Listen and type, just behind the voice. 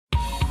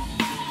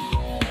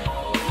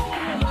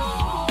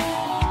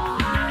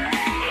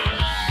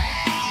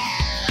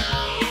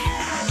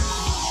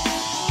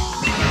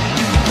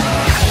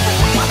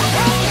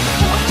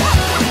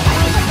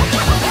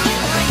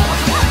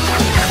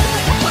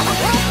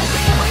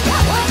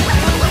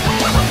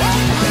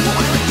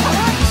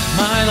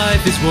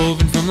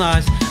woven from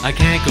lies. I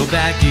can't go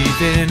back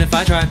even if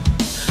I try.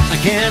 I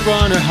can't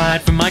run or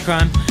hide from my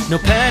crime. No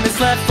penance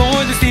left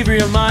for this thievery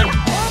of mine.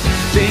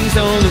 Things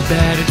don't look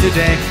better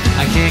today.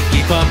 I can't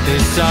keep up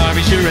this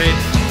sorry charade.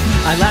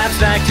 I lapse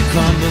back to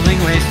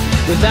crumbling ways.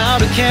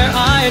 Without a care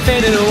I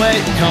faded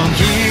away. Come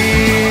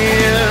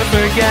here,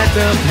 forget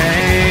the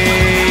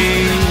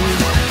pain.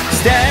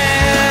 Stay.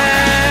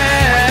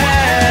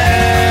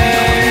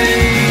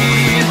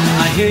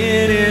 I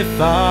hid it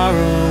far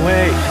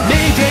away.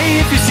 Mayday,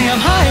 if you see I'm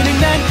hiding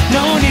then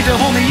no need to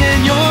hold me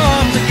in your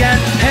arms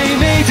again. Hey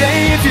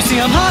Mayday, if you see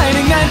I'm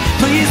hiding then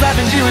please laugh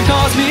and jeer and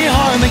cause me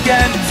harm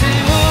again. Say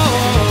whoa,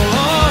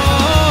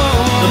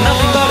 I'm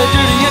nothing but a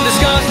dirty and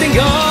disgusting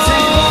ghost.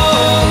 Say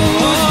whoa,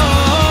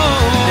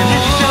 and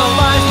then you show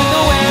lies with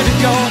nowhere to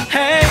go.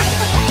 Hey,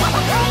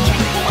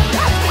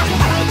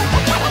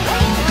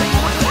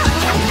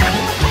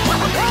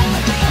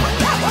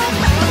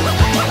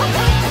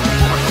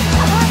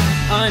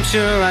 I'm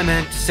sure I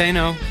meant to say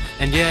no,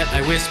 and yet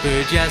I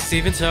whispered yes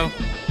even so.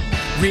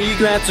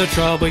 Regrets or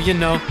trouble, you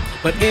know,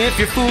 but if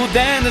you're fooled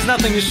then there's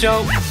nothing to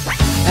show.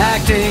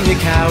 Acting a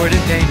coward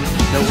in pain,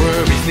 no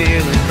worries,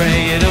 kneel and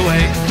pray it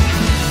away.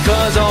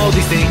 Cause all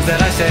these things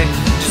that I say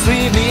just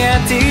leave me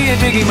empty and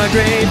digging my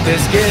grave.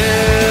 This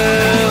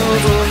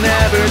guilt will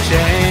never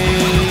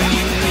change.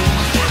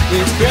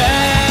 It's great.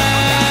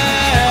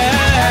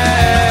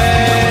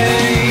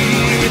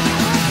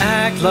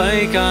 Act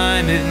like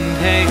I'm in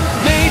pain.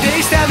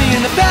 Mayday, stab me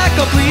in the back,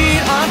 I'll bleed.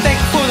 I'm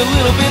thankful for the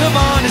little bit of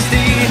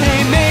honesty.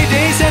 Hey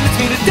Mayday, sentence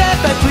me to death,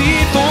 I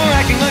plead. For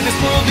acting like this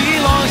world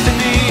belongs to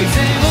me.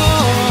 Say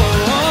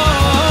whoa,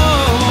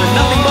 I'm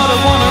nothing but a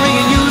wandering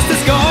and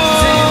useless ghost.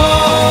 Say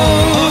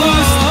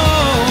whoa,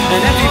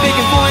 an empty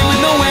vacant void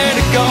with nowhere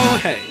to go.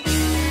 Hey,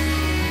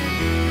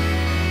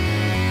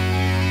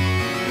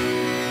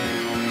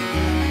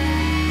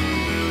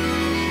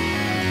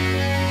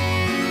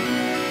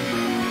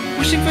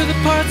 wishing for the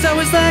parts I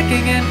was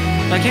lacking in.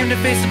 I came to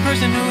face a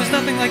person who was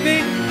nothing like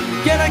me,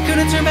 yet I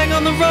couldn't turn back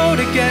on the road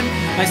again.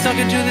 I sunk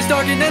into this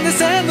dark and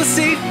endless endless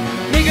sea,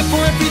 make up for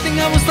everything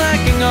I was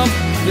lacking of.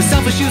 The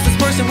selfish, useless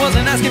person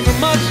wasn't asking for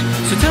much.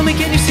 So tell me,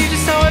 can you see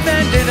just how I've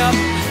ended up?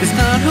 This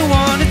clown who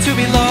wanted to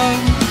be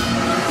loved.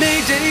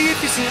 Mayday, if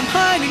you see I'm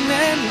hiding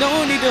then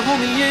no need to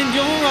hold me in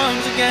your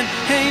arms again.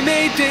 Hey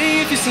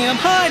Mayday, if you see I'm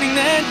hiding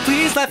then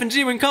please laugh and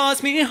jeer and cause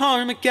me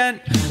harm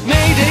again.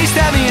 Mayday,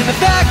 stab me in the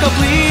back, I'll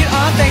bleed.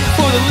 I'm thankful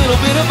for the little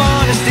bit of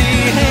honesty.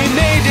 Hey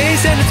Mayday,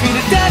 sentence me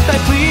to death,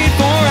 I plead.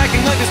 For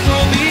acting like this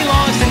world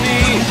belongs to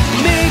me.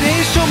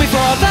 Mayday, show me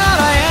for all that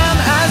I am,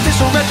 as this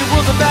whole wretched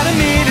world's about to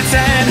meet its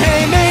end.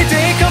 Hey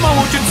Mayday, come on,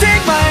 won't you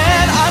take my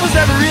hand? I was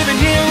never even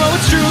here, oh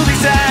it's truly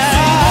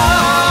sad.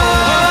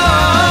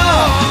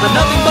 I'm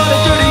nothing but a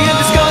dirty and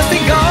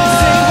disgusting ghost.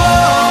 Say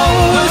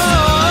whoa,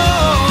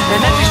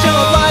 an empty shell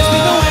of lies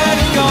with nowhere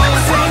to go.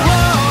 Say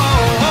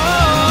whoa,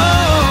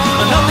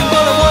 I'm nothing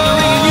but a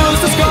wandering and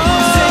useless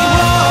ghost. Say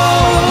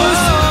whoa,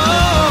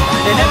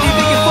 an empty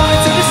vacant void,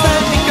 so just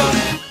let me go.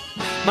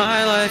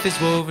 My life is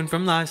woven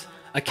from lies.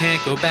 I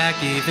can't go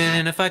back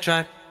even if I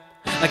try.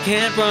 I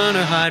can't run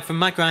or hide from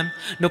my crime.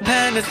 No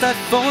penance left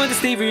for this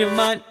thievery of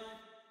mine.